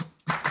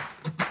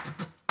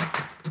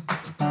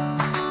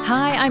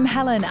Hi, I'm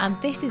Helen, and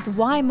this is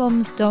Why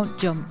Mums Don't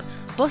Jump,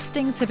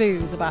 busting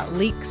taboos about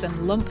leaks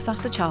and lumps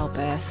after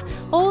childbirth,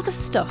 all the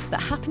stuff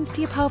that happens to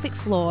your pelvic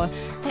floor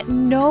that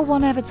no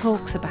one ever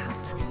talks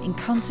about.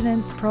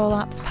 Incontinence,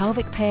 prolapse,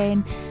 pelvic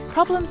pain,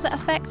 problems that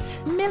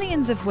affect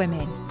millions of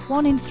women,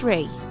 1 in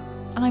 3.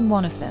 I'm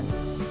one of them.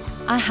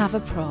 I have a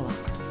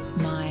prolapse.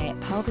 My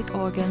pelvic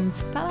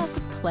organs fell out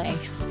of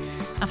place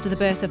after the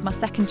birth of my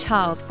second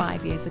child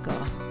 5 years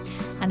ago.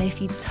 And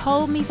if you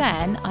told me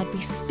then I'd be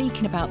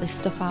speaking about this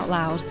stuff out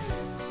loud,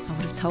 I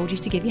would have told you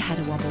to give your head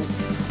a wobble.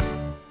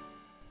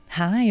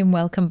 Hi and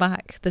welcome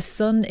back. The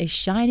sun is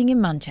shining in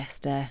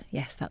Manchester.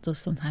 Yes, that does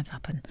sometimes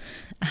happen.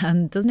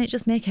 And doesn't it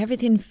just make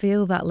everything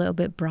feel that little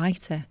bit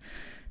brighter?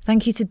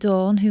 Thank you to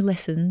Dawn, who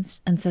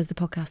listens and says the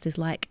podcast is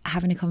like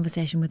having a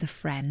conversation with a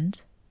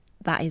friend.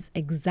 That is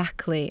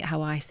exactly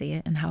how I see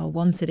it and how I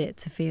wanted it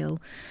to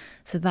feel.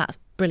 So that's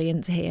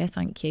brilliant to hear.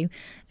 Thank you.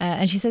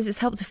 And she says it's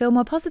helped to feel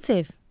more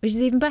positive, which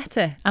is even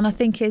better. And I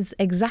think is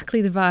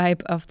exactly the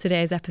vibe of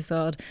today's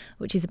episode,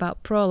 which is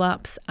about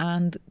prolapse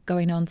and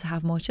going on to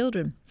have more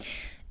children.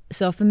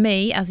 So for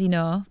me, as you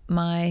know,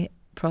 my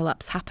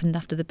prolapse happened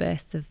after the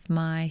birth of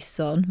my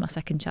son, my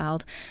second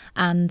child,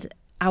 and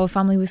our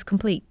family was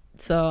complete.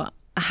 So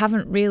I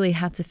haven't really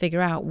had to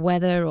figure out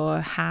whether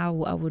or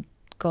how I would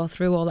go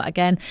through all that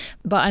again,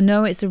 but I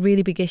know it's a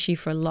really big issue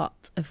for a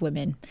lot of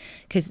women,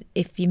 because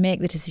if you make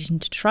the decision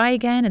to try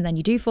again and then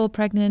you do fall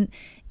pregnant,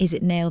 is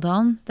it nailed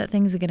on that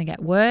things are going to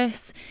get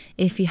worse?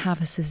 If you have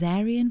a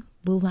cesarean,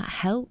 will that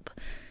help?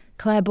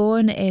 Claire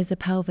Bourne is a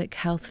pelvic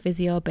health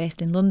physio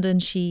based in London.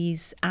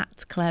 She's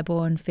at Claire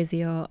Bourne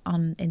Physio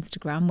on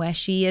Instagram, where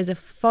she is a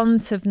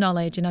font of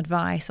knowledge and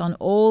advice on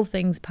all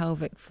things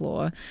pelvic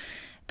floor.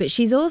 But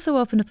she's also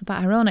opened up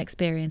about her own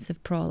experience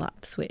of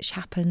prolapse, which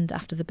happened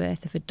after the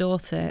birth of a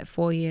daughter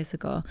 4 years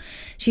ago.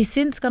 She's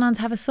since gone on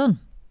to have a son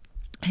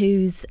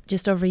who's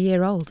just over a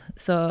year old.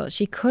 So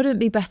she couldn't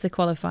be better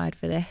qualified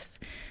for this.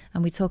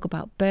 And we talk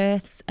about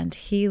births and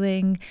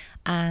healing.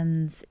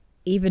 And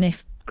even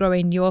if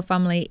growing your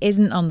family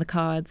isn't on the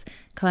cards,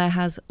 Claire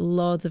has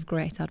loads of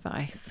great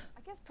advice.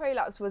 I guess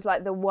prolapse was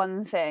like the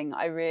one thing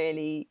I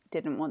really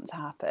didn't want to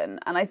happen.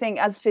 And I think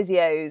as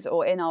physios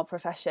or in our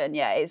profession,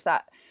 it's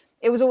that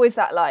it was always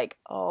that like,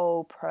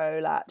 oh,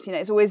 prolapse,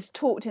 it's always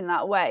talked in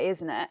that way,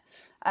 isn't it?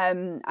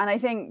 And I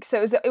think,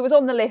 so it was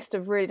on the list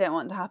of really don't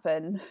want to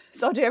happen.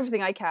 So I'll do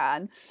everything I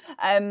can.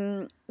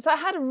 So I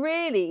had a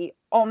really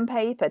on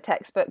paper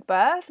textbook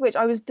birth, which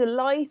I was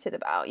delighted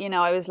about.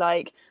 I was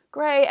like,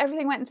 great,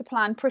 everything went to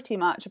plan pretty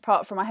much,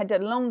 apart from I had a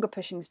longer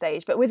pushing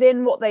stage, but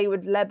within what they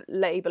would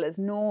label as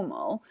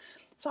normal.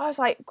 So I was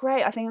like,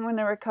 great, I think I'm going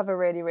to recover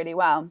really, really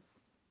well.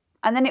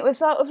 And then it was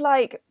sort of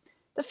like,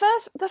 the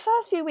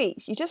first few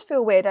weeks, you just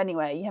feel weird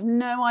anyway. You have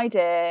no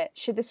idea,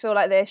 should this feel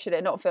like this? Should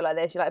it not feel like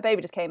this? You're like, a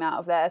baby just came out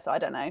of there, so I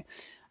don't know.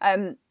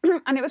 And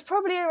it was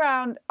probably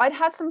around,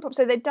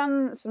 so they'd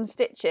done some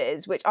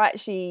stitches, which I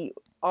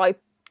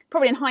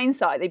probably in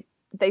hindsight,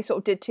 they sort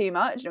of did too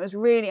much, and it was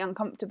really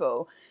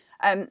uncomfortable.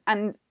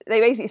 And they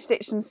basically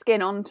stitched some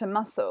skin onto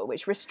muscle,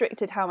 which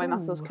restricted how my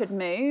muscles could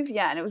move.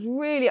 Yeah, and it was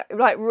really,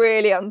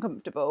 really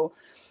uncomfortable.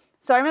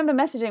 So I remember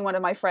messaging one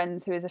of my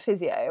friends who is a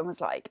physio and was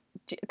like,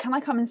 can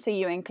I come and see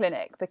you in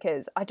clinic?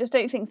 Because I just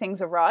don't think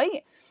things are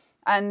right.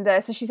 And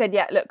so she said,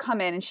 yeah, look, come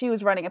in. And she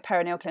was running a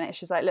perineal clinic.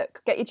 She was like,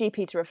 look, get your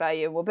GP to refer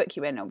you. We'll book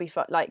you in. It'll be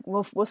fun. Like,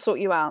 we'll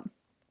sort you out.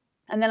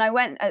 And then I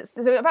went,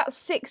 so about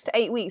 6 to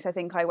 8 weeks, I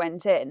think I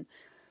went in.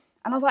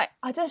 And I was like,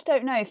 I just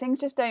don't know.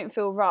 Things just don't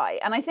feel right.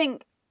 And I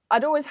think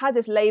I'd always had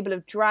this label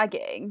of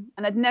dragging,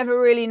 and I'd never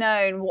really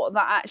known what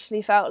that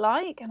actually felt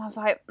like. And I was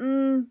like,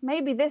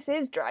 maybe this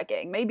is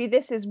dragging. Maybe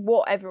this is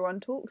what everyone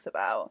talks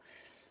about.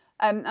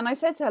 And I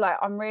said to her, like,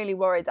 I'm really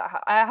worried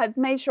that I had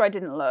made sure I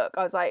didn't look.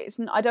 I was like,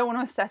 I don't want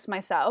to assess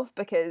myself,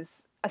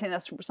 because I think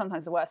that's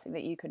sometimes the worst thing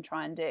that you can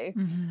try and do.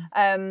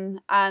 Mm-hmm.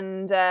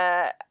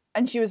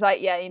 And she was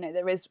like, yeah,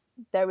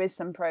 there is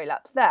some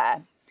prolapse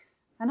there.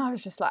 And I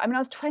was just like, I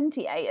was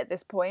 28 at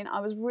this point.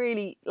 I was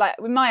really, like,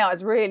 in my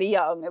eyes, really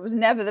young. It was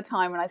never the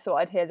time when I thought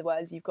I'd hear the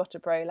words, you've got a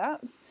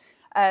prolapse.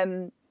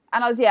 And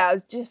I was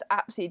just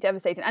absolutely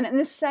devastated. And in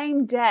the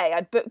same day,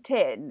 I'd booked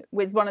in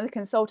with one of the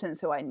consultants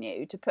who I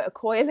knew to put a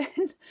coil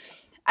in.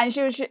 And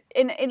she was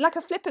in like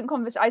a flippant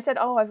conversation. I said,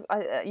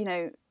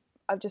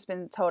 I've just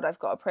been told I've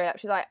got a prolapse.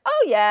 She's like,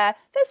 oh yeah,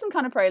 there's some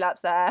kind of prolapse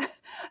there.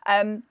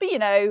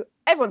 But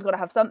everyone's got to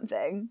have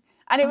something.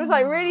 And it was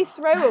like really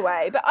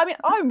throwaway. But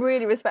I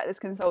really respect this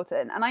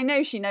consultant. And I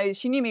know she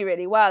knew me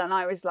really well. And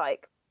I was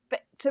like,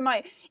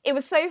 it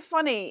was so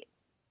funny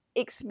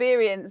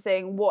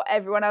experiencing what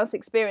everyone else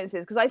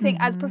experiences. Because I think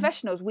as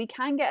professionals, we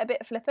can get a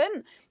bit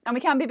flippant. And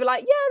we can be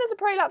like, yeah, there's a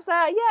prolapse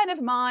there. Yeah,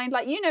 never mind.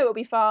 Like, it'll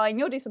be fine.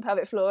 You'll do some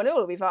pelvic floor and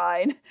it'll be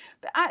fine.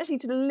 But actually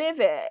to live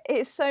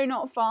it's so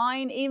not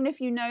fine. Even if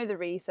you know the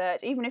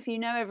research, even if you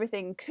know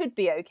everything could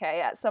be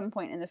okay at some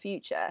point in the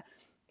future,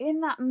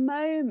 in that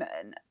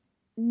moment,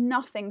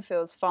 nothing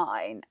feels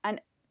fine. And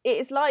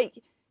it's like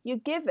you're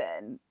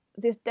given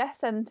this death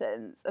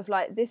sentence of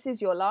like, this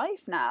is your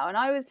life now. And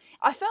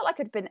I felt like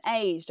I'd been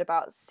aged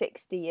about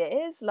 60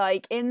 years,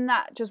 like in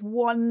that just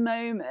one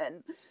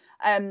moment.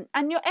 And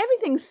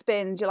everything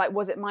spins. You're like,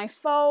 was it my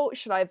fault?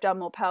 Should I have done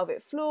more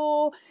pelvic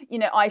floor?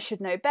 I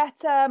should know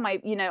better.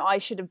 I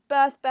should have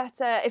birthed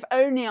better. If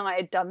only I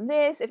had done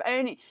this. If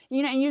only,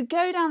 and you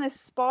go down this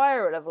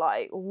spiral of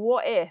like,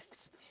 what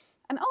ifs?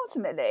 And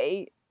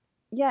ultimately,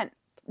 yeah,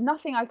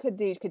 nothing I could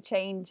do could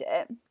change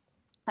it.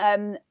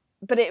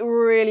 But it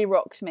really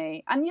rocked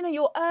me. And,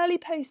 you're early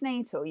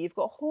postnatal, you've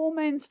got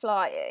hormones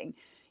flying.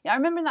 I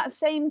remember in that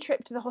same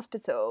trip to the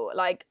hospital,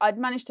 like I'd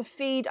managed to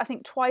feed, I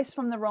think, twice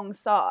from the wrong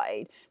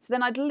side. So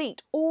then I'd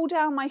leaked all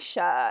down my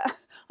shirt.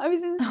 I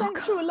was in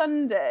central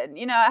London.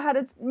 I had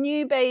a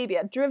new baby.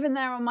 I'd driven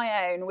there on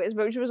my own,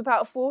 which was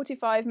about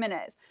 45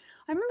 minutes.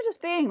 I remember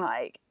just being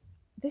like,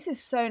 this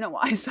is so not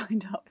what I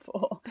signed up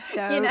for.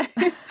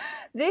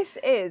 This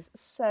is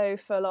so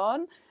full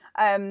on.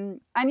 And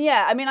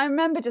yeah, I mean, I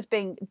remember just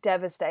being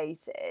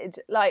devastated.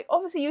 Like,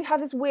 obviously you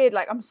have this weird,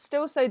 like, I'm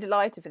still so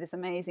delighted for this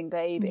amazing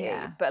baby,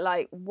 but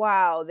like,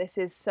 wow, this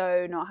is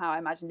so not how I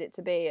imagined it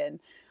to be. And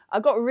I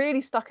got really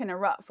stuck in a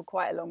rut for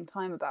quite a long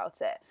time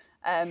about it.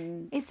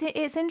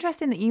 It's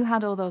interesting that you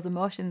had all those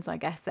emotions, I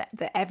guess, that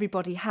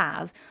everybody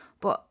has,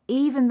 but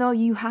even though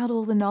you had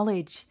all the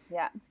knowledge,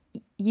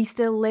 you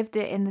still lived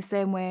it in the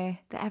same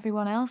way that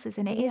everyone else is.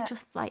 And it is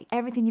just like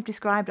everything you've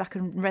described, I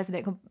can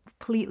resonate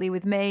completely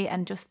with me.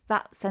 And just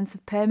that sense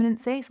of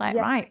permanency. It's like,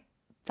 right,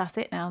 that's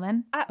it now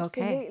then.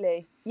 Absolutely.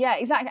 Okay. Yeah,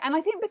 exactly. And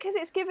I think because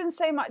it's given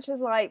so much as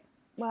like,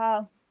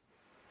 well,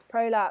 it's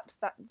prolapse,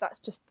 that's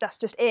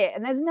just it.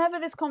 And there's never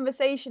this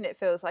conversation, it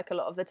feels like a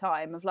lot of the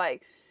time, of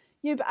like,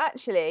 but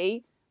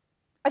actually,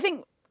 I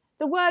think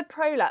the word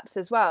prolapse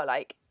as well,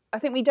 like, I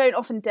think we don't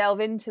often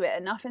delve into it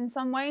enough in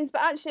some ways,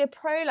 but actually a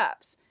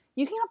prolapse,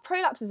 you can have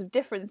prolapses of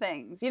different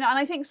things, and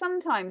I think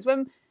sometimes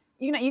when,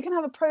 you can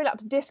have a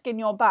prolapse disc in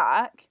your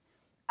back,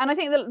 and I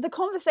think the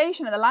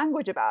conversation and the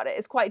language about it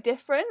is quite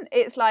different.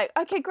 It's like,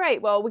 okay,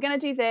 great, well, we're going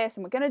to do this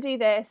and we're going to do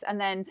this, and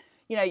then,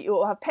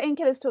 you'll have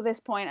painkillers till this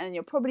point, and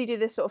you'll probably do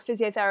this sort of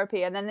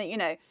physiotherapy, and then,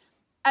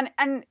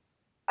 and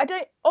I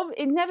don't,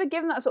 it never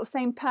given that sort of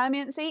same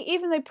permanency,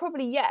 even though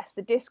probably, yes,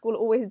 the disc will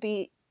always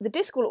be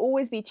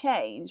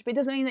changed, but it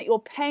doesn't mean that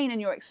your pain and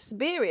your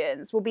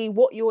experience will be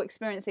what you're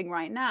experiencing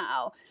right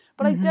now.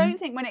 But I don't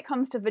think when it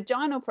comes to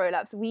vaginal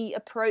prolapse, we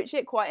approach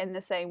it quite in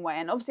the same way.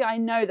 And obviously I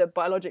know that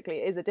biologically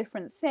it is a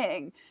different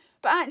thing,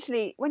 but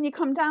actually when you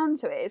come down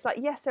to it, it's like,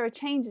 yes, there are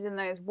changes in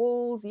those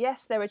walls.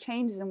 Yes, there are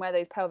changes in where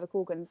those pelvic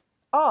organs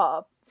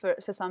are for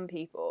some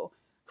people.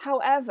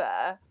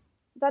 However,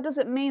 that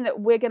doesn't mean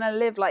that we're going to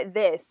live like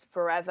this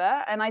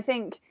forever. And I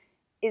think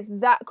it's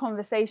that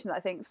conversation that I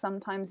think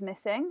sometimes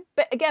missing.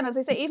 But again, as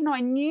I say, even though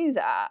I knew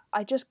that,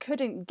 I just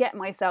couldn't get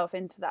myself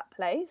into that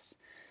place.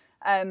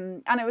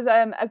 And it was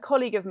a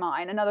colleague of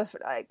mine, another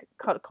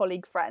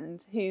colleague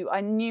friend who I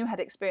knew had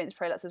experienced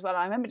prolapse as well.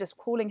 I remember just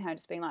calling her and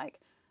just being like,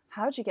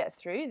 how'd you get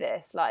through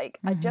this? Like,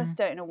 I just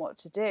don't know what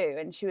to do.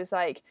 And she was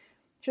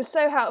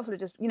so helpful to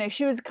just,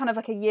 she was kind of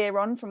like a year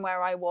on from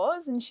where I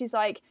was. And she's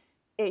like,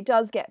 it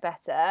does get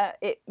better.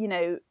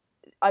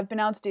 I've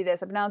been able to do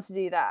this, I've been able to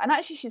do that. And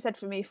actually she said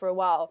for me for a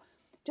while,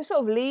 just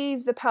sort of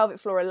leave the pelvic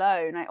floor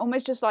alone. I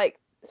almost just like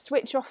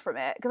switch off from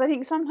it. Because I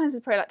think sometimes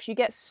with prolapse you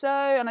get so,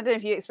 and I don't know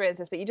if you experience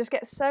this, but you just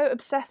get so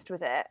obsessed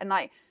with it. And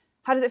like,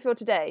 how does it feel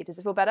today? Does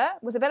it feel better?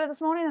 Was it better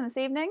this morning than this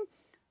evening?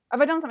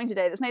 Have I done something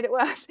today that's made it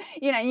worse?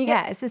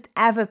 It's just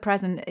ever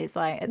present. It's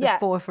like at the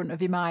forefront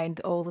of your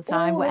mind all the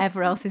time,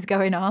 whatever else is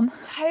going on.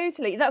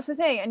 Totally. That's the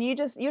thing. And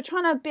you're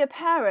trying to be a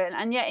parent,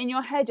 and yet in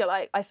your head you're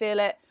like, I feel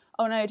it.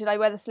 Oh no, did I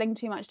wear the sling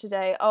too much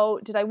today? Oh,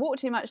 did I walk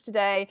too much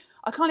today?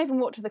 I can't even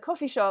walk to the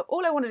coffee shop.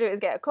 All I want to do is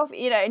get a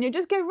coffee, and you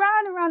just go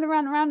round and round and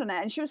round and round on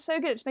it. And she was so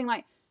good at just being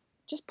like,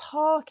 just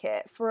park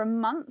it for a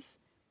month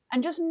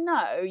and just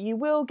know you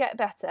will get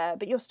better,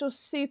 but you're still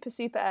super,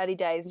 super early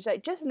days. And she's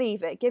like, just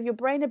leave it, give your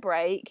brain a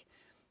break.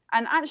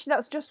 And actually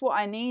that's just what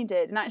I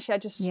needed. And actually I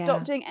just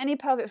stopped doing any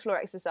pelvic floor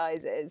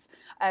exercises,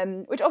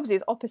 which obviously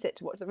is opposite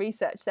to what the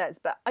research says,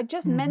 but I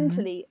just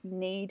mentally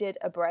needed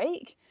a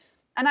break.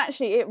 And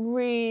actually it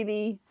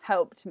really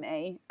helped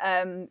me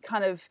I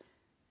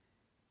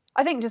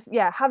think just,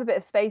 have a bit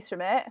of space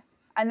from it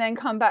and then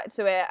come back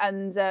to it.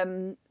 And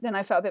then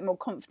I felt a bit more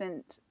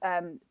confident.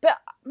 But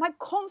my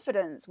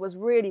confidence was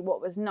really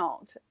what was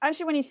knocked.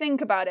 Actually, when you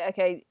think about it,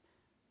 okay,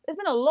 there's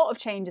been a lot of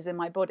changes in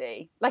my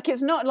body. Like,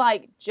 it's not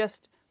like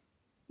just,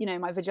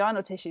 my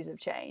vaginal tissues have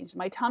changed.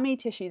 My tummy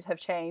tissues have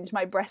changed.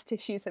 My breast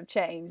tissues have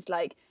changed.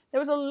 Like, there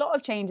was a lot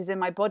of changes in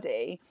my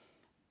body.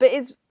 But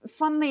it's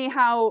funny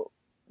how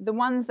the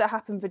ones that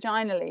happen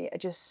vaginally are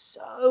just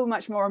so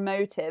much more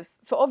emotive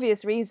for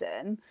obvious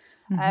reason.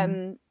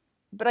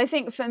 But I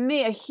think for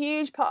me, a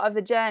huge part of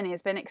the journey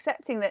has been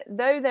accepting that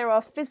though there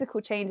are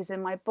physical changes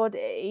in my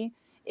body,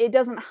 it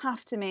doesn't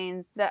have to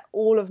mean that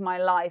all of my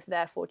life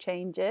therefore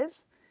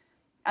changes.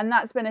 And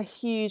that's been a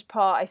huge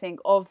part, I think,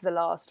 of the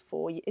last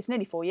 4 years. It's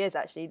nearly 4 years,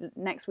 actually.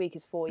 Next week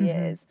is 4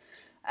 years.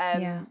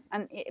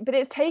 But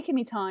it's taken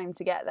me time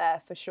to get there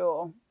for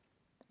sure.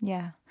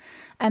 Yeah.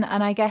 And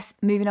I guess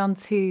moving on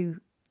to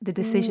the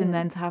decision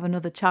then to have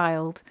another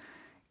child,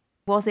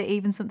 was it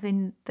even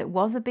something that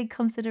was a big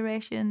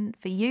consideration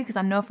for you? Because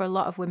I know for a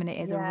lot of women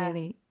it is a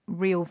really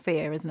real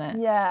fear, isn't it?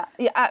 Yeah,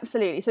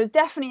 absolutely. So it's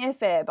definitely a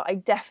fear, but I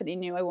definitely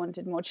knew I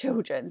wanted more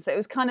children. So it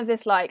was kind of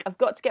this like, I've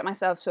got to get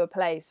myself to a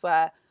place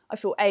where I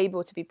feel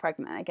able to be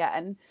pregnant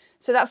again.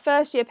 So that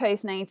first year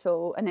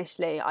postnatal,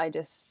 initially, I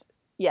just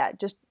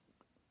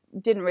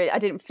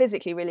didn't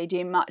physically really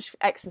do much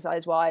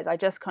exercise wise. I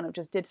just kind of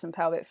just did some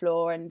pelvic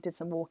floor and did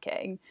some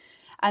walking.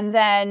 And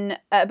then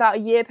about a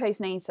year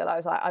postnatal, I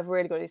was like, I've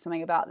really got to do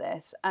something about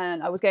this.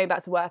 And I was going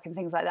back to work and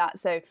things like that.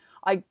 So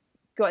I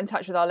got in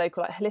touch with our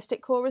local like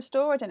holistic core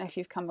restore. I don't know if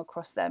you've come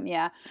across them.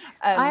 Yeah.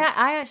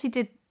 I actually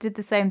did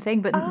the same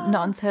thing, but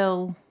not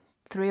until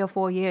 3 or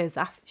 4 years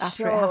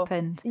after it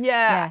happened.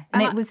 Yeah.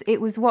 And it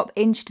was what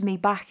inched me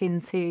back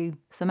into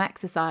some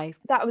exercise.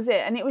 That was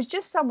it. And it was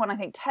just someone, I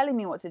think, telling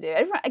me what to do.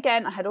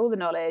 Again, I had all the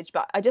knowledge,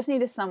 but I just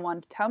needed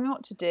someone to tell me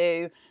what to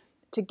do,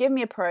 to give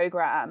me a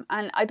program.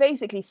 And I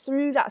basically,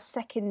 through that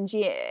second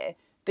year,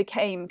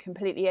 became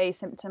completely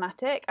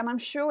asymptomatic. And I'm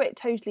sure it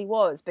totally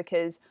was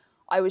because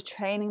I was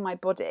training my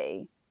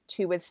body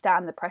to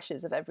withstand the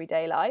pressures of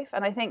everyday life.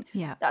 And I think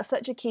that's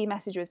such a key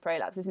message with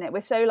prolapse, isn't it?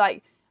 We're so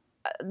like,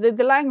 the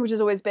language has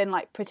always been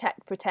like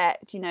protect,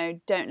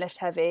 don't lift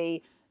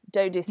heavy,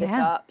 don't do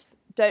sit-ups,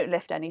 don't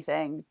lift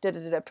anything,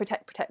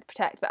 protect.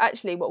 But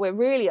actually what we're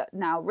really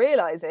now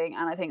realising,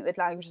 and I think the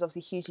language is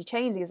obviously hugely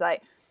changing, is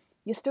like,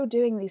 you're still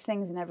doing these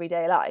things in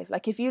everyday life.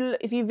 Like if you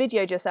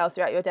videoed yourself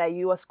throughout your day,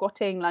 you are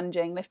squatting,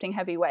 lunging, lifting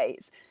heavy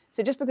weights.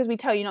 So just because we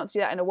tell you not to do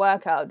that in a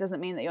workout doesn't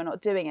mean that you're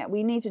not doing it.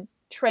 We need to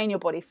train your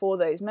body for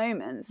those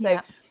moments.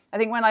 So I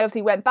think when I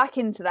obviously went back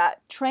into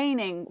that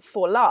training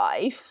for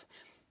life,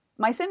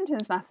 my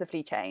symptoms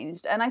massively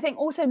changed. And I think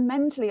also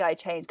mentally I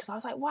changed because I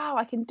was like, wow,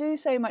 I can do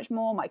so much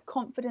more. My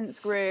confidence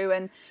grew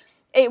and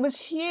it was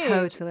huge.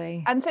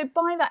 Totally. And so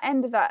by the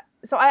end of that,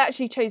 so I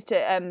actually chose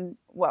to,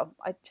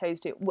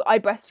 I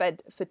breastfed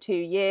for 2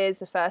 years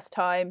the first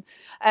time.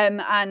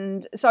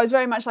 And so I was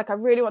very much like, I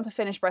really want to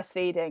finish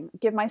breastfeeding,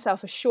 give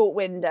myself a short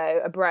window,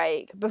 a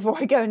break before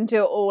I go and do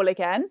it all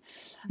again.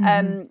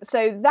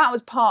 So that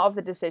was part of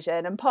the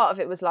decision. And part of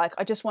it was like,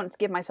 I just want to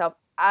give myself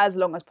as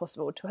long as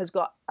possible to has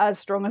got as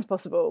strong as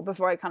possible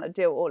before I kind of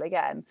do it all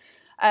again.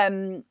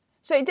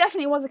 So it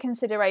definitely was a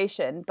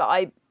consideration, but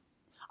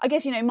I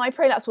guess, you know, my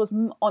prolapse was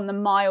on the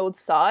mild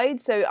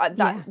side. So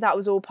that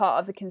was all part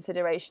of the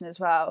consideration as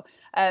well.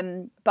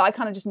 But I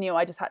kind of just knew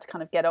I just had to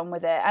kind of get on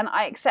with it. And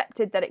I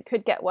accepted that it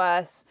could get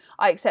worse.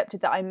 I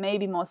accepted that I may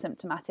be more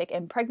symptomatic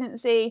in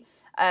pregnancy.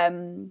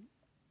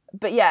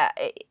 But yeah,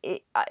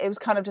 it was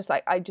kind of just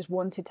like, I just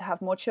wanted to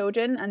have more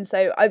children. And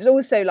so I was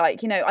also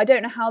like, you know, I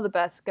don't know how the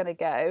birth's going to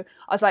go.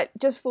 I was like,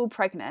 just fall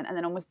pregnant and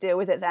then almost deal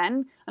with it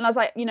then. And I was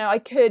like, you know, I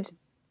could...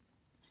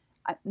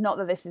 not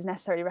that this is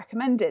necessarily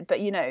recommended, but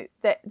you know,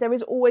 there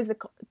is always the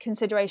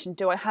consideration,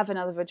 do I have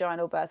another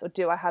vaginal birth or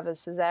do I have a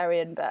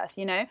cesarean birth,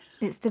 you know?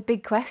 It's the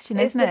big question,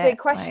 isn't it? It's the big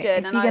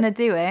question. Like, if you're going to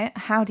do it,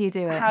 how do you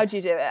do it? How do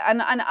you do it?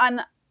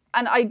 And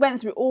I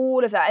went through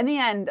all of that. In the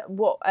end,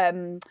 what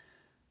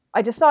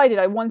I decided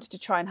I wanted to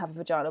try and have a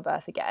vaginal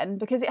birth again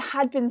because it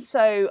had been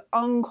so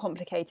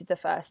uncomplicated the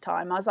first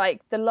time. I was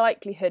like, the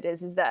likelihood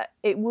is that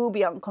it will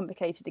be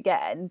uncomplicated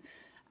again.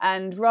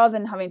 And rather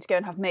than having to go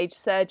and have major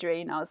surgery,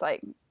 and I was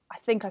like, I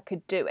think I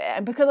could do it.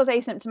 And because I was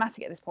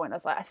asymptomatic at this point, I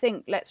was like, I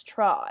think let's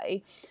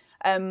try.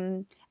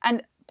 And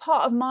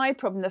part of my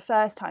problem the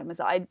first time was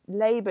that I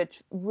laboured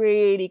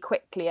really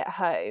quickly at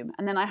home.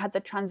 And then I had the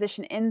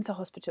transition into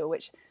hospital,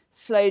 which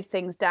slowed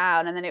things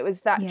down. And then it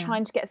was that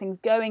trying to get things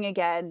going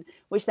again,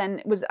 which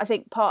then was, I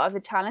think, part of the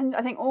challenge.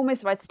 I think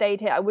almost if I'd stayed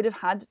here, I would have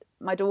had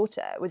my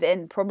daughter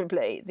within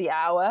probably the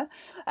hour.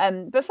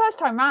 But first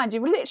time round,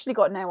 you've literally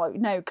got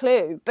no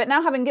clue. But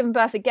now having given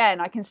birth again,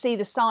 I can see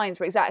the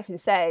signs were exactly the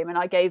same. And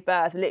I gave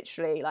birth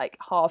literally like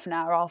half an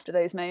hour after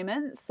those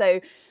moments. So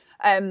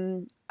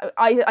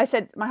I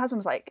said, my husband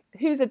was like,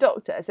 who's a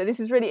doctor? So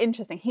this is really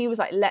interesting. He was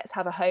like, let's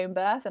have a home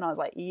birth. And I was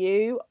like,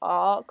 you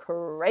are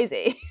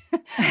crazy.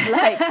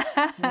 Like,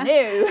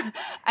 no.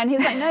 And he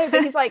was like, no,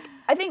 but he's like,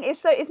 I think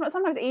it's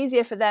sometimes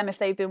easier for them if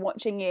they've been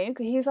watching you.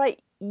 Because he was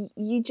like,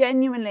 you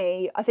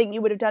genuinely, I think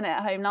you would have done it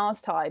at home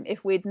last time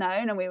if we'd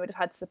known and we would have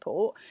had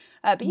support.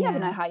 But you never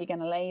know how you're going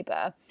to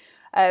labour.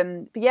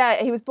 But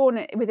yeah, he was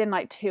born within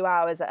like 2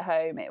 hours at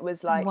home. It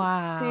was like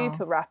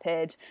super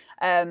rapid.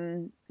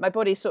 My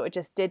body sort of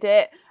just did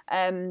it.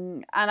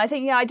 And I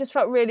think, I just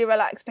felt really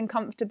relaxed and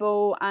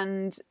comfortable.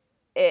 And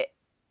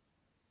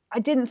I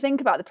didn't think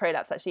about the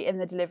prolapse actually in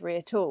the delivery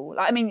at all.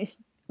 Like, I mean,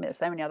 there's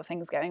so many other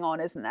things going on,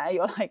 isn't there?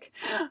 You're like,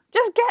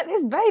 just get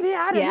this baby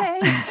out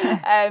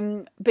of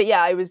me. But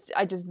yeah,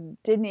 I just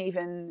didn't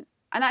even,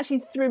 and actually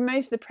through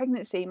most of the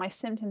pregnancy, my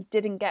symptoms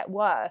didn't get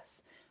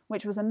worse,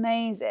 which was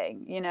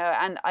amazing, you know,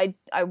 and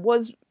I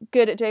was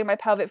good at doing my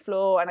pelvic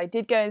floor and I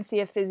did go and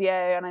see a physio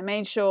and I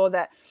made sure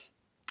that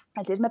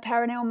I did my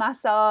perineal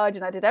massage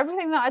and I did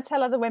everything that I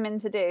tell other women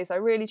to do. So I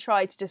really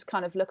tried to just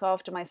kind of look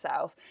after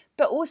myself.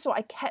 But also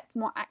I kept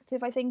more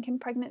active, I think, in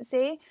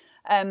pregnancy.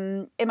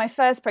 In my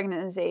first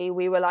pregnancy,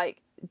 we were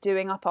like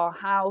doing up our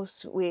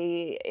house.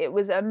 It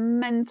was a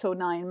mental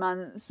 9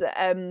 months.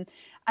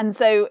 And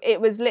so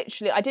it was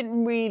literally, I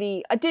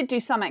did do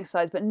some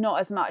exercise, but not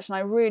as much. And I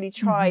really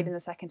tried in the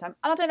second time.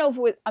 And I don't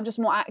know if I'm just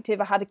more active.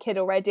 I had a kid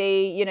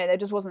already, you know, there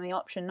just wasn't the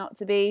option not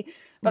to be.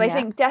 But I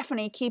think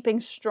definitely keeping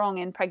strong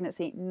in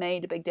pregnancy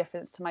made a big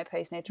difference to my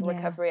postnatal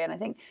recovery. And I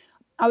think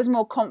I was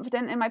more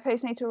confident in my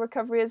postnatal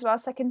recovery as well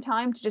second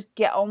time, to just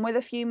get on with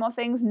a few more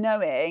things,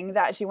 knowing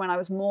that actually when I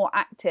was more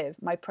active,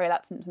 my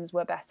prolapse symptoms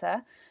were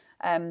better.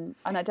 And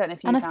I don't know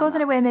if you. And I suppose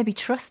in a way, maybe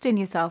trusting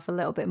yourself a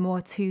little bit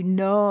more to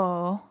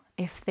know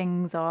if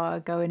things are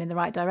going in the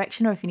right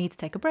direction, or if you need to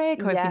take a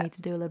break, or if you need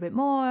to do a little bit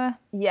more.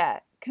 Yeah,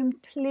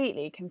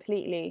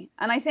 completely.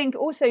 And I think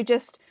also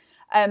just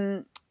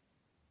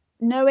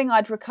knowing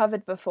I'd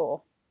recovered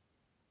before,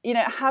 you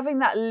know, having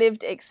that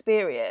lived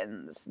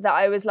experience that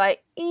I was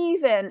like,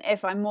 even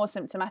if I'm more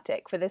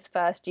symptomatic for this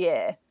first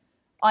year,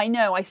 I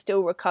know I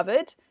still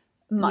recovered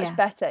much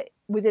better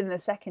within the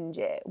second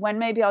year, when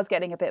maybe I was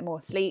getting a bit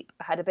more sleep,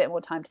 I had a bit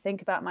more time to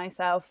think about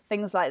myself,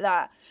 things like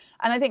that.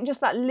 And I think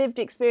just that lived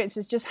experience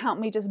has just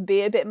helped me just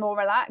be a bit more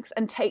relaxed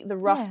and take the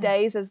rough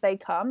days as they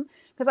come.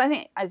 Because I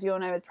think, as you all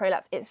know with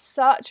prolapse, it's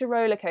such a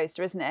roller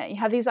coaster, isn't it? You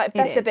have these like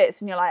better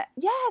bits and you're like,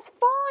 yeah, it's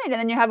fine. And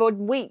then you have a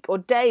week or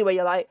day where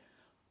you're like,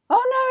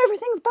 oh no,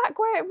 everything's back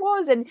where it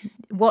was. And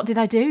what did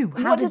I do?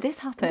 How did this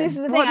happen? This is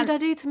the thing. What did I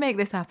do to make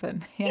this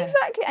happen? Yeah.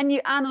 Exactly. And you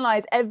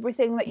analyse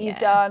everything that you've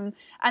done.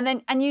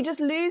 And you just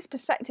lose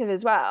perspective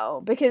as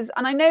well. Because,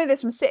 and I know this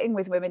from sitting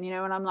with women, you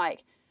know, and I'm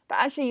like, but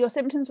actually your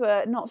symptoms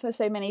were not for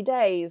so many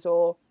days,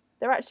 or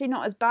they're actually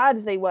not as bad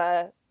as they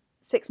were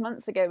 6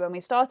 months ago when we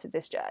started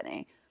this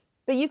journey.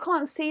 But you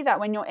can't see that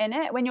when you're in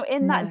it. When you're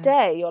in that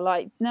day, you're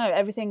like, no,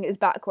 everything is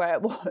back where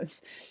it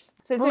was.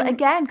 So well,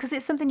 again, because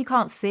it's something you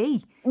can't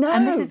see. No.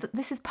 And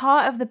this is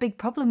part of the big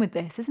problem with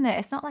this, isn't it?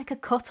 It's not like a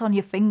cut on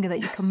your finger that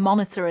you can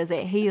monitor as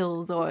it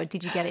heals, or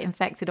did you get it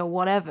infected or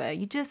whatever.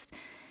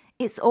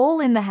 It's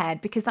all in the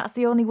head, because that's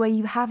the only way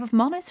you have of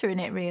monitoring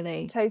it,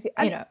 really. Totally.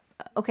 You know,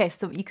 okay,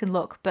 so you can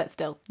look, but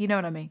still, you know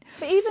what I mean?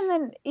 But even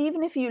then,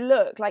 even if you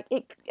look, like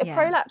a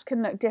prolapse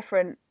can look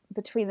different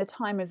between the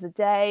time of the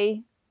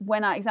day,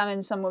 when I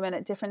examine some women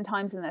at different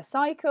times in their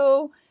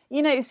cycle,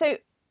 you know, so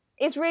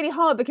it's really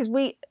hard because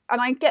and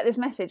I get this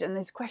message and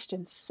this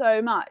question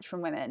so much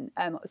from women,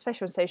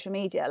 especially on social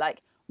media,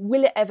 like,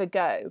 will it ever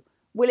go?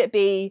 Will it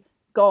be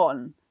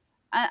gone?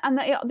 And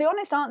the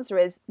honest answer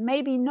is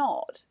maybe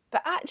not,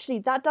 but actually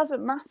that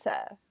doesn't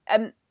matter.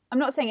 I'm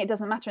not saying it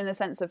doesn't matter in the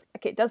sense of,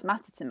 like, it does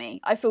matter to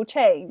me. I feel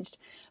changed,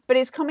 but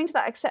it's coming to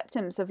that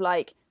acceptance of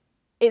like,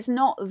 it's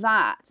not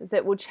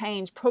that will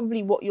change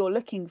probably what you're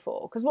looking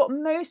for. Because what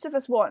most of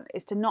us want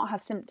is to not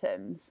have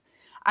symptoms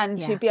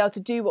and to be able to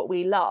do what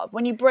we love.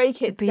 When you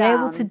break it down... To be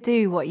able to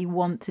do what you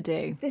want to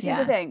do. This is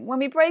the thing. When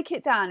we break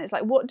it down, it's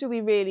like, what do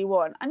we really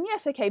want? And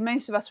yes, okay,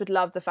 most of us would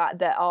love the fact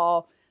that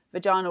our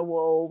vaginal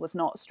wall was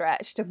not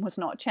stretched and was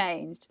not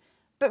changed.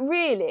 But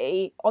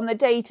really, on the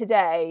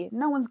day-to-day,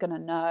 no one's going to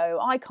know.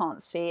 I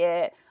can't see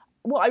it.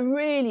 What I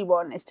really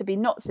want is to be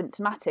not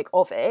symptomatic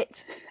of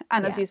it.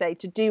 And as you say,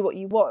 to do what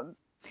you want.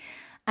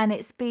 And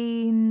it's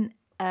been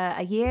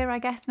a year, I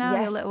guess, now.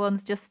 Yes. Your little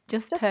one's just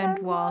turned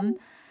one.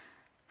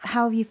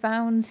 How have you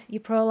found your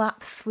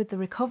prolapse with the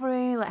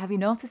recovery? Like, have you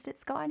noticed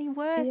it's got any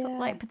worse,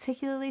 like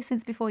particularly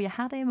since before you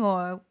had him,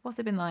 or what's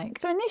it been like?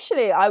 So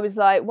initially I was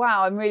like,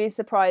 wow, I'm really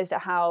surprised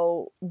at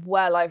how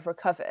well I've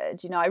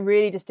recovered. You know, I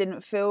really just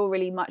didn't feel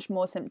really much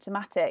more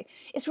symptomatic.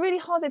 It's really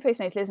hard though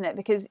postnatal, isn't it?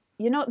 Because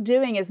you're not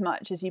doing as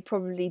much as you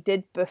probably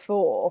did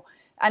before.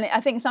 And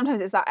I think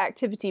sometimes it's that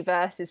activity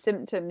versus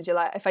symptoms. You're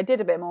like, if I did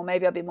a bit more,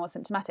 maybe I'd be more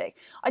symptomatic.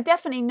 I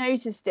definitely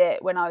noticed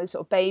it when I was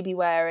sort of baby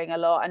wearing a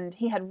lot, and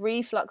he had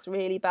reflux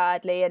really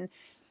badly. And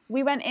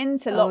we went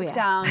into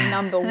lockdown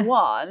number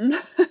 1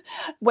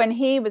 when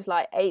he was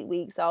like 8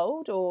 weeks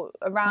old, or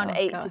around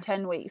 8 to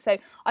 10 weeks. So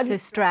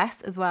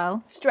stress as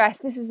well. Stress,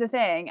 this is the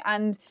thing.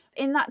 And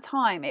in that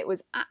time, it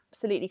was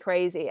absolutely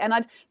crazy. And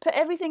I'd put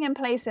everything in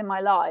place in my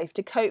life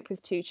to cope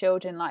with 2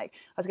 children. Like,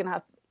 I was going to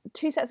have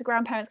 2 sets of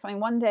grandparents coming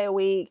 1 day a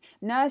week.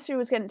 Nursery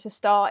was going to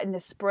start in the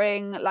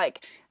spring.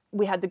 Like,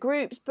 we had the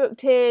groups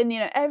booked in, you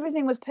know,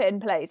 everything was put in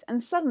place.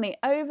 And suddenly,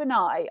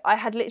 overnight, I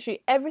had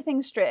literally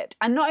everything stripped.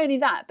 And not only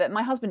that, but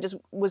my husband just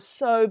was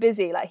so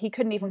busy. Like, he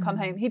couldn't even come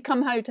home. He'd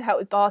come home to help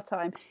with bath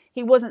time.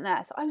 He wasn't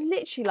there. So I was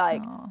literally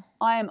like,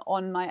 I am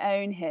on my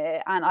own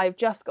here, and I've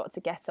just got to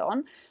get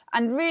on.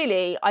 And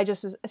really, I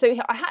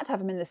had to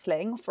have him in the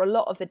sling for a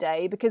lot of the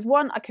day, because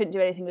one, I couldn't do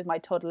anything with my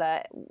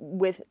toddler.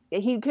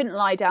 He couldn't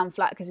lie down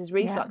flat because his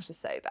reflux was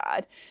so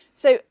bad.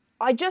 So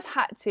I just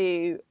had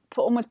to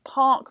almost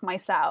park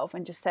myself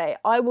and just say,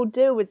 I will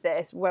deal with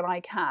this when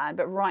I can,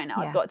 but right now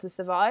I've got to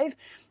survive.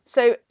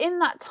 So in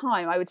that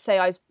time, I would say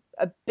I was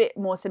a bit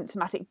more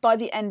symptomatic by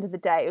the end of the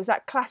day. It was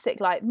that classic,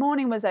 like,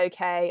 morning was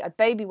okay. I'd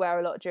baby wear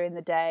a lot during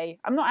the day.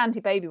 I'm not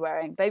anti-baby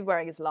wearing. Baby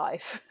wearing is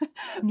life.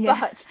 Yeah.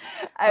 But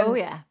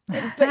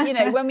but you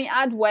know, when we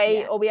add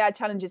weight or we add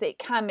challenges, it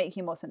can make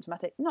you more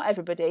symptomatic. Not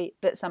everybody,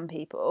 but some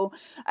people.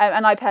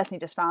 And I personally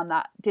just found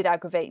that did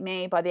aggravate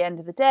me by the end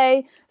of the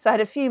day. So I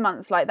had a few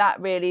months like that,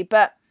 really.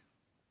 But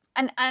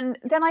and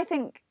then I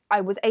think I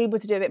was able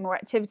to do a bit more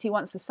activity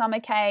once the summer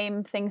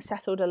came. Things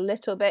settled a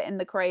little bit in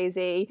the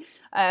crazy.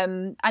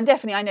 And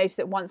definitely I noticed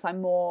that once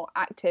I'm more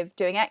active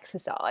doing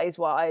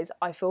exercise-wise,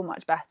 I feel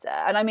much better.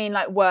 And I mean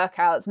like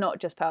workouts, not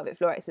just pelvic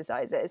floor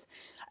exercises.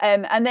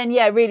 And then,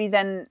 yeah, really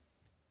then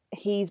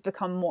he's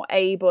become more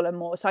able and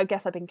more. So I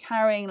guess I've been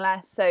carrying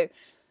less. So,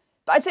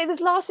 but I'd say this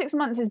last 6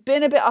 months has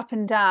been a bit up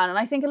and down. And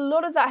I think a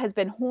lot of that has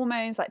been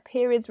hormones, like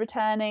periods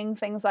returning,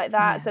 things like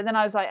that. Yeah. So then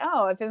I was like,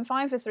 oh, I've been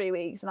fine for 3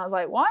 weeks. And I was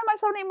like, why am I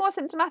suddenly more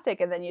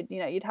symptomatic? And then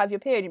you'd have your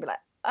period and you'd be like,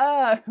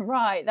 oh,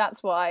 right,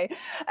 that's why.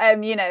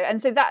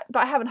 And so that,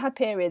 but I haven't had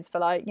periods for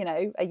like,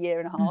 a year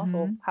and a half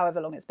or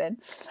however long it's been.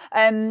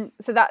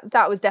 So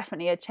that was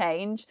definitely a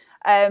change.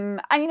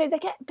 And they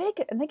get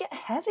big and they get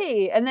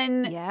heavy, and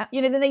then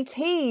then they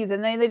tease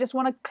and they just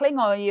want to cling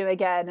on you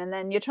again, and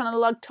then you're trying to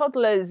lug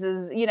toddlers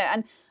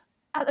and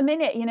at the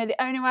minute, the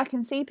only way I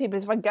can see people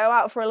is if I go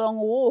out for a long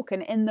walk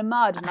and in the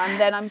mud, and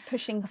I'm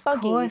pushing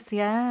buggies,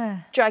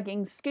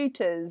 dragging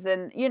scooters,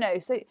 and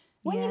so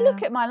when you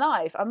look at my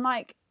life, I'm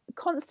like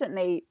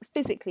constantly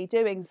physically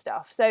doing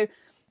stuff. So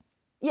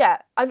yeah,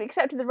 I've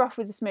accepted the rough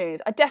with the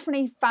smooth. I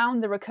definitely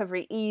found the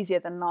recovery easier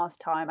than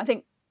last time. I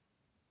think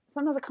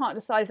sometimes I can't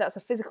decide if that's a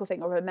physical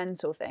thing or a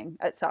mental thing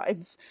at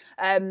times.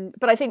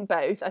 But I think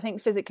both. I think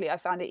physically I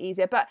found it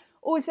easier. But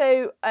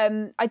also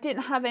I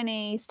didn't have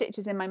any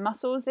stitches in my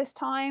muscles this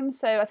time.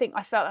 So I think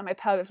I felt like my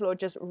pelvic floor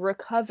just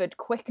recovered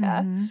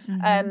quicker.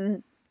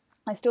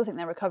 I still think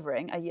they're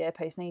recovering a year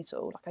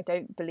postnatal. Like, I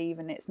don't believe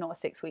in it's not a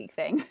 6 week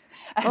thing.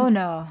 Oh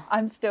no.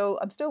 I'm still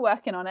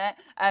working on it.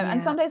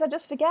 And some days I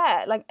just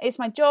forget. Like, it's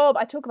my job.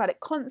 I talk about it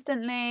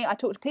constantly. I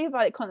talk to people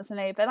about it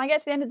constantly. But I get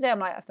to the end of the day, I'm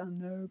like, I've done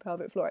no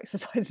pelvic floor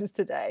exercises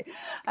today.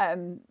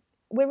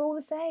 We're all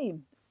the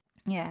same.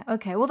 Yeah.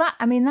 Okay. Well, that's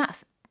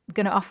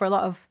going to offer a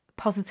lot of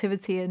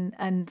positivity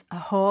and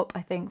hope,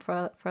 I think,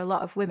 for a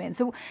lot of women.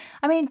 So,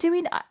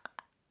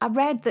 I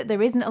read that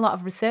there isn't a lot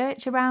of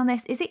research around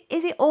this. Is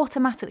it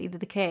automatically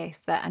the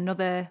case that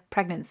another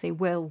pregnancy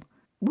will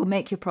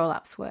make your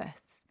prolapse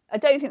worse? I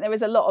don't think there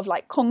is a lot of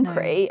like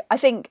concrete. No. I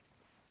think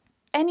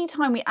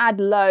anytime we add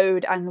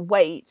load and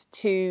weight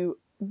to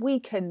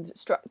weakened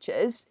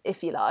structures,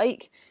 if you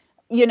like,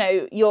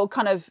 you're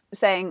kind of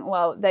saying,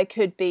 well, there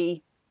could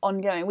be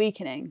ongoing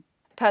weakening.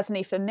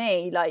 Personally, for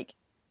me, like,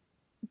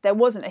 there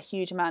wasn't a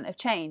huge amount of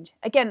change.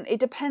 Again, it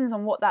depends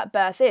on what that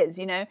birth is.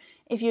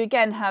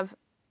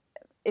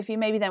 If you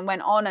maybe then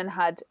went on and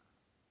had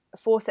a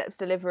forceps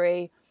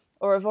delivery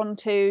or a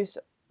ventouse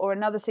or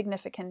another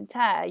significant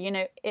tear,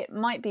 it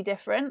might be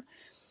different.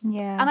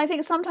 Yeah. And I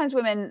think sometimes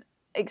women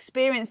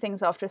experience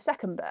things after a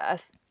second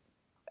birth,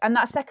 and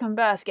that second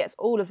birth gets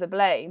all of the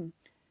blame.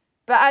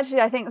 But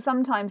actually, I think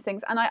sometimes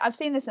things, and I've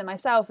seen this in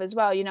myself as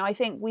well, I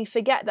think we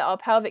forget that our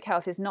pelvic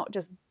health is not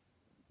just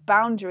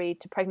boundary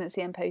to pregnancy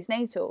and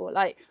postnatal.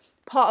 Like,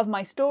 part of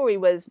my story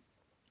was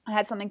I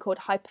had something called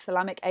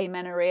hypothalamic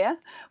amenorrhea,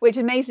 which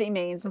basically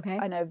means,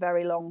 I know,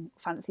 very long,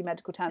 fancy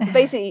medical term, but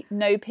basically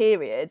no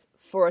period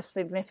for a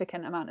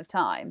significant amount of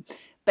time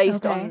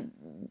based on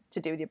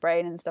to do with your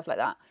brain and stuff like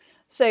that.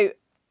 So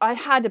I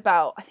had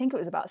about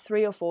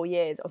 3 or 4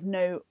 years of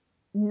no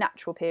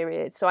natural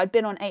periods. So I'd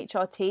been on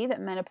HRT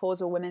that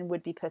menopausal women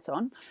would be put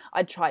on.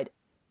 I'd tried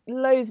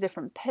loads of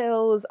different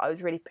pills. I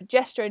was really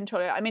progesterone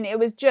intolerant. It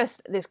was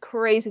just this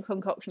crazy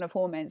concoction of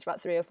hormones for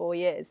about 3 or 4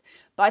 years.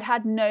 But I'd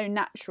had no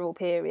natural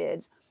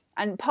periods.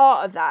 And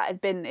part of that had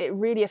been, it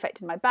really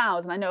affected my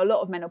bowels. And I know a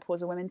lot of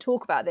menopausal women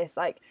talk about this,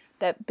 like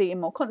they're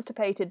being more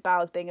constipated,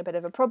 bowels being a bit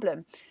of a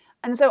problem.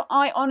 And so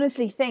I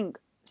honestly think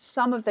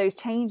some of those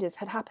changes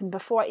had happened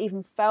before I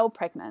even fell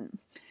pregnant.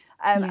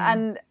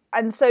 And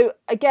so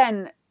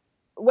again,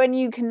 when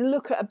you can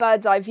look at a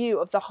bird's eye view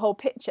of the whole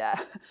picture,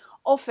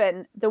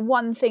 often the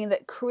one thing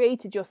that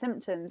created your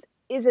symptoms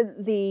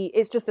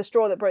it's just the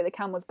straw that broke the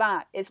camel's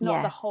back. It's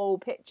not the whole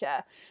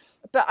picture.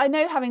 But I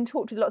know, having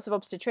talked with lots of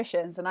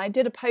obstetricians, and I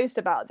did a post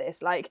about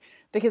this,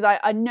 because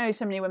I know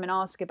so many women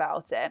ask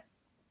about it,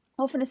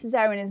 often a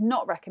cesarean is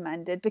not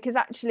recommended because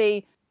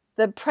actually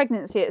the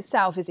pregnancy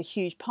itself is a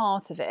huge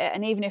part of it.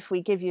 And even if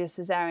we give you a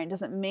cesarean, it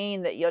doesn't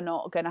mean that you're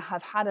not going to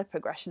have had a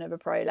progression of a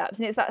prolapse.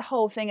 And it's that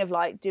whole thing of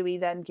like, do we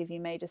then give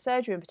you major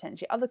surgery and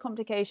potentially other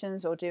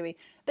complications, or do we?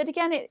 But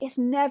again, it's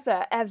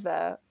never,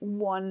 ever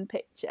one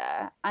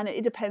picture. And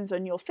it depends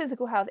on your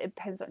physical health. It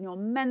depends on your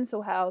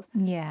mental health.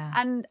 Yeah.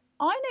 And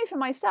I know for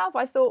myself,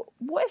 I thought,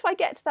 what if I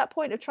get to that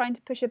point of trying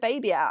to push a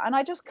baby out and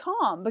I just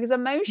can't? Because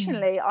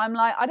emotionally, I'm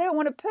like, I don't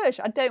want to push.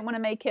 I don't want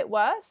to make it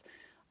worse.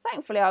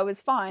 Thankfully, I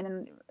was fine.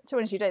 And to be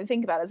honest, you don't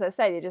think about it. As I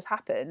said, it just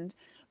happened.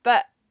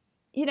 But,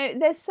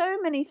 there's so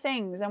many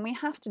things, and we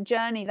have to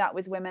journey that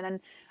with women. And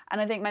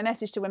I think my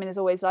message to women is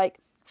always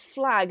like,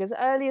 flag as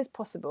early as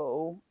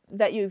possible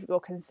that you're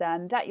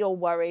concerned, that you're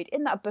worried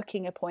in that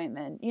booking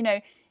appointment. You know,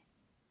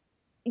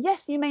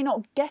 yes, you may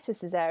not get a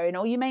cesarean,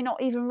 or you may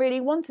not even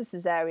really want a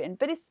cesarean,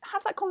 but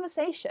have that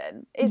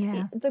conversation.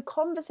 The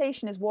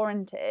conversation is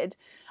warranted,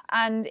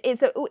 and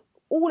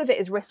all of it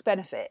is risk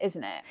benefit,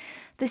 isn't it?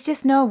 There's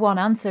just no one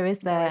answer, is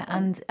there?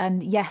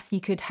 And yes, you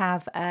could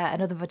have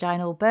another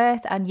vaginal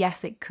birth, and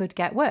yes, it could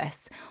get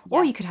worse. Yes.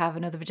 Or you could have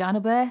another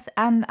vaginal birth,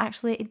 and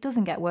actually it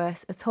doesn't get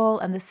worse at all.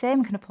 And the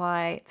same can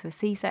apply to a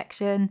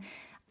C-section.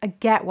 I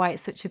get why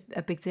it's such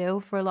a big deal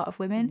for a lot of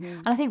women. Mm-hmm.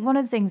 And I think one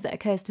of the things that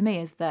occurs to me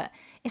is that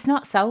it's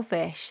not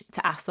selfish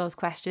to ask those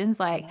questions,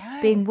 like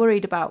being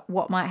worried about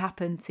what might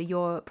happen to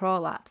your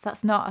prolapse.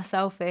 That's not a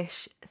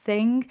selfish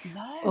thing.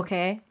 No.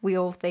 Okay, we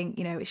all think,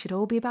 you know, it should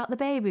all be about the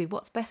baby,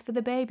 what's best for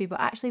the baby,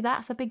 but actually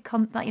that's a big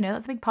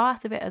that's a big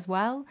part of it as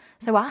well.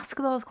 So ask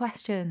those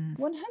questions.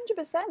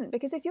 100%,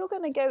 because if you're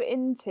going to go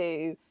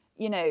into,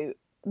 you know,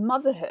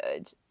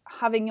 motherhood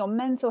having your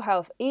mental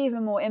health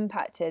even more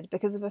impacted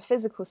because of a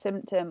physical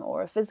symptom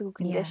or a physical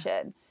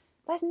condition,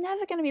 that's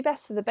never going to be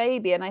best for the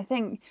baby. And I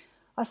think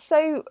I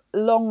so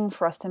long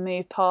for us to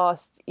move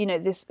past, you know,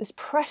 this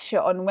pressure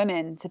on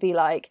women to be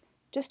like,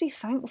 just be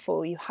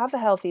thankful you have a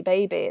healthy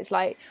baby. It's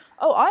like,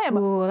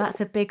 oh,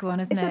 that's a big one,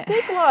 isn't it? It's a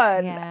big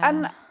one. Yeah.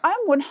 And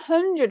I'm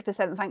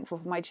 100% thankful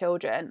for my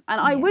children, and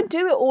I would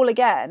do it all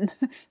again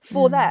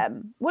for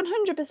them,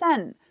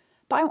 100%.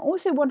 But I'm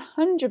also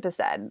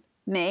 100%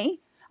 me.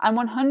 I'm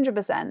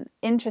 100%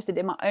 interested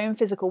in my own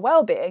physical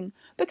well-being,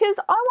 because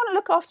I want to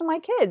look after my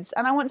kids,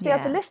 and I want to be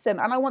able to lift them,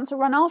 and I want to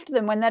run after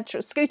them when they're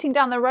scooting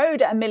down the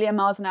road at 1,000,000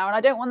 miles an hour, and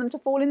I don't want them to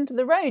fall into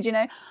the road. You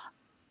know,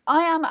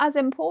 I am as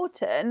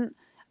important,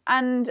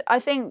 and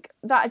I think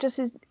that just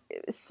is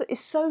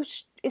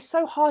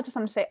so hard to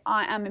sometimes say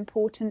I am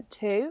important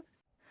too.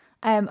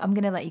 I'm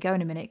going to let you go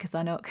in a minute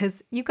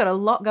because you've got a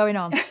lot going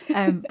on.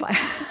 But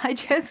I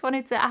just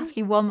wanted to ask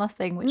you one last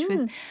thing, which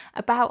was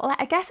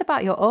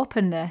about your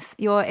openness.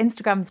 Your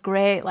Instagram's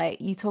great. Like,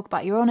 you talk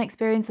about your own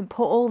experience and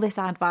put all this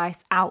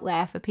advice out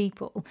there for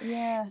people.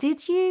 Yeah.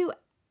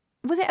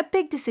 Was it a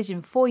big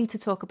decision for you to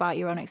talk about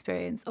your own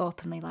experience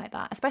openly like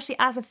that, especially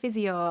as a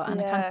physio and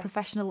a kind of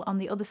professional on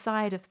the other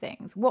side of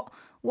things?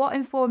 What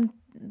informed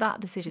that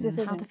decision?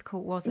 How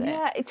difficult was it?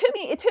 Yeah, it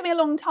took me a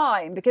long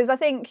time, because I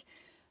think,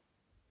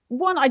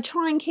 one, I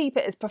try and keep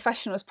it as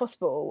professional as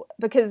possible,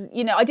 because,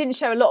 you know, I didn't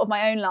share a lot of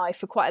my own life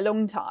for quite a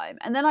long time.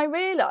 And then I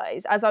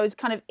realised, as I was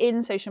kind of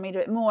in social media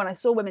a bit more and I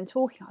saw women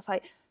talking, I was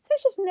like,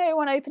 there's just no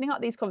one opening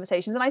up these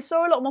conversations. And I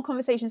saw a lot more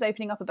conversations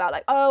opening up about,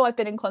 like, oh, I've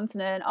been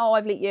incontinent, oh,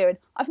 I've leaked urine.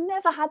 I've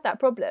never had that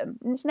problem.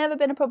 It's never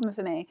been a problem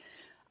for me.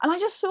 And I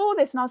just saw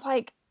this and I was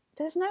like,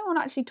 there's no one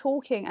actually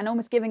talking and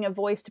almost giving a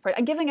voice to prolapse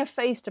and giving a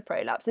face to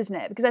prolapse, isn't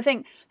it? Because I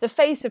think the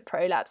face of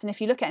prolapse, and if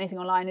you look at anything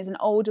online, is an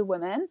older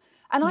woman.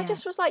 And I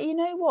just was like, you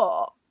know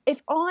what?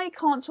 If I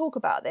can't talk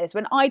about this,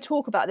 when I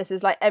talk about this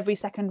as like every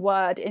second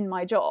word in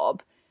my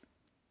job,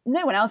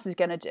 no one else is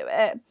going to do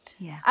it.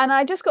 Yeah. And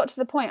I just got to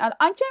the point,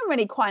 I'm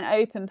generally quite an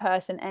open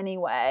person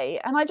anyway.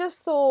 And I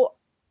just thought,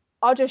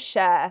 I'll just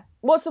share.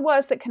 What's the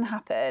worst that can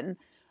happen?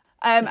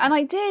 And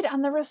I did.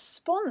 And the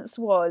response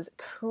was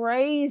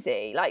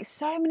crazy. Like,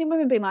 so many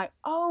women being like,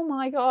 oh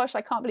my gosh,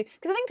 I can't believe.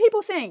 Because I think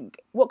people think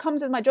what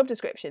comes with my job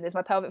description is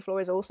my pelvic floor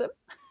is awesome.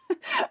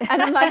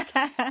 And I'm like,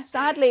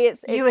 sadly,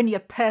 it's you and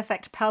your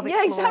perfect pelvic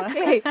floor. Yeah,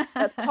 exactly.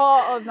 That's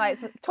part of, like,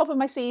 top of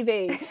my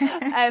CV.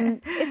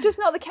 It's just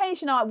not the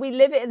case. You know, we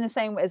live it in the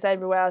same way as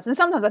everywhere else. And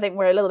sometimes I think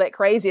we're a little bit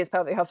crazy as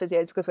pelvic health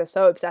physios because we're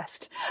so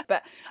obsessed.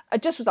 But I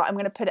just was like, I'm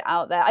going to put it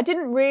out there. I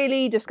didn't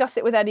really discuss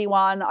it with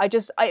anyone.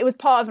 It was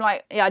part of,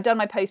 like, I'd done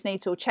my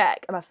postnatal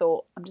check and I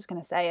thought, I'm just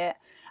going to say it.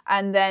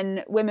 And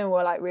then women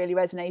were, like, really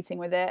resonating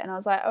with it. And I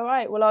was like, all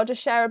right, well, I'll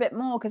just share a bit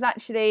more, because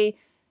actually,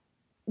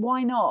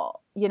 why not?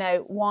 You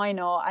know, why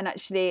not? And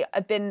actually,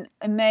 I've been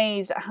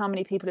amazed at how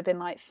many people have been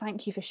like,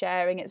 thank you for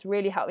sharing. It's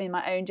really helped me in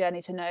my own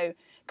journey to know.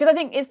 Because I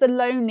think it's the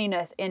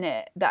loneliness in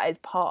it that is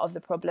part of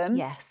the problem.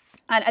 Yes.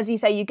 And as you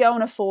say, you go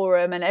on a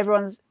forum and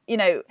everyone's, you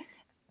know,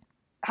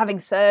 having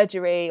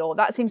surgery, or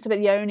that seems to be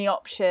the only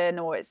option,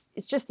 or it's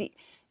just the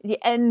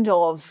end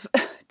of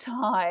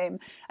time.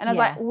 And I was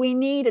like, we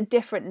need a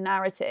different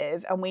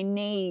narrative, and we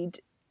need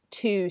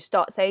to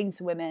start saying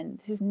to women,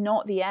 this is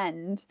not the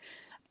end.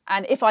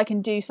 And if I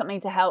can do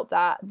something to help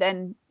that,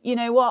 then, you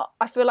know what,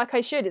 I feel like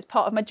I should. It's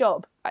part of my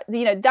job.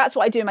 You know, that's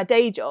what I do in my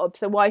day job.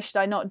 So why should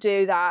I not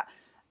do that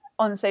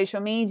on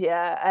social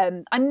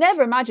media? I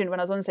never imagined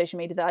when I was on social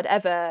media that I'd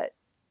ever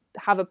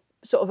have a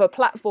sort of a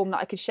platform that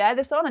I could share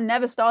this on. I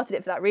never started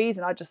it for that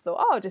reason. I just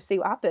thought, I'll just see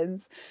what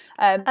happens.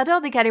 I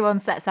don't think anyone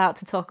sets out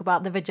to talk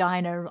about the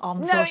vagina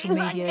on social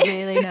media,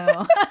 really,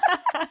 no.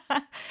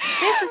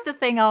 This is the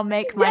thing I'll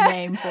make my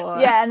name for.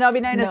 Yeah, and I'll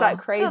be known as that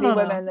crazy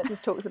woman that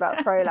just talks about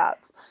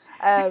prolapse.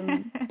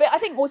 But I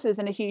think also there's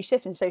been a huge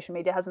shift in social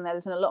media, hasn't there?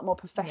 There's been a lot more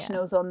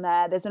professionals on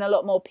there. There's been a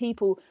lot more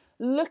people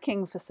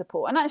looking for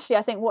support. And actually,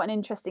 I think what an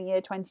interesting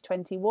year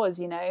 2020 was,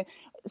 you know.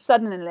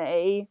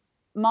 Suddenly,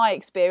 my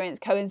experience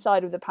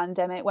coincided with the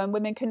pandemic when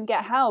women couldn't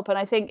get help. And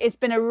I think it's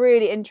been a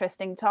really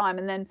interesting time.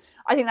 And then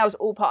I think that was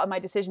all part of my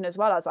decision as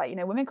well. I was like,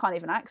 women can't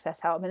even access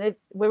help. I mean,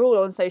 we're all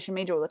on social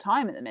media all the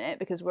time at the minute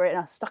because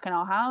we're stuck in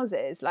our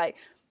houses. Like,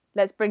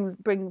 let's bring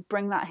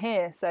that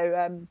here.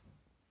 So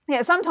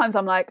sometimes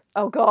I'm like,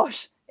 oh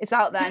gosh, it's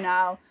out there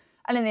now.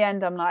 And in the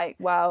end, I'm like,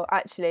 well,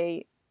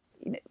 actually,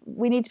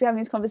 we need to be having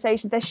these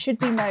conversations. There should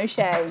be no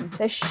shame.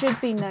 There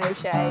should be no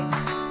shame.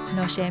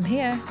 No shame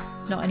here.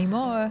 Not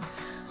anymore.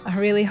 I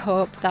really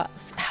hope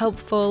that's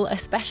helpful,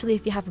 especially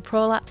if you have a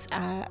prolapse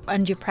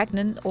and you're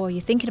pregnant or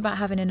you're thinking about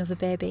having another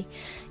baby.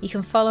 You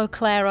can follow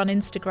Claire on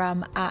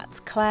Instagram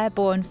at Claire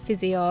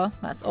Physio.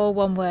 That's all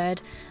one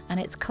word. And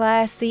it's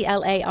Claire,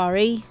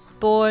 Clare,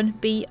 Bourne,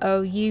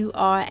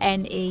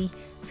 Bourne,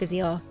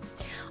 Physio.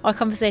 Our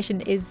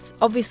conversation is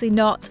obviously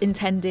not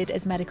intended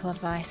as medical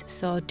advice,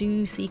 so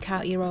do seek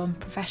out your own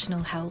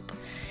professional help.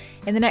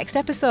 In the next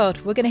episode,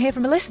 we're going to hear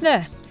from a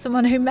listener,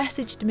 someone who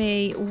messaged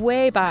me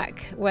way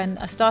back when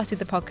I started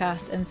the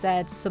podcast and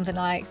said something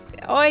like,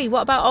 "Oi,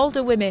 what about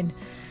older women?"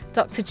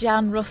 Dr.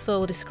 Jan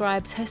Russell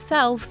describes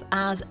herself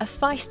as a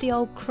feisty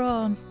old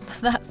crone.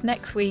 That's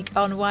next week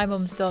on Why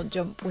Mums Don't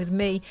Jump with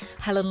me,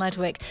 Helen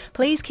Ledwick.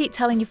 Please keep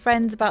telling your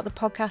friends about the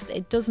podcast.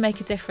 It does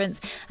make a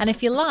difference. And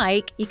if you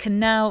like, you can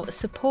now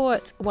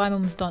support Why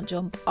Mums Don't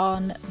Jump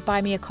on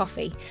Buy Me a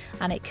Coffee.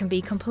 And it can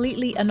be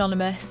completely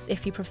anonymous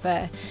if you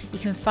prefer. You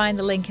can find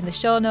the link in the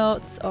show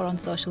notes or on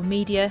social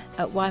media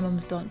at Why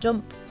Mums Don't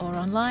Jump or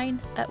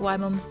online at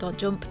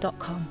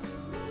whymumsdon'tjump.com.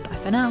 Bye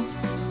for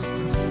now.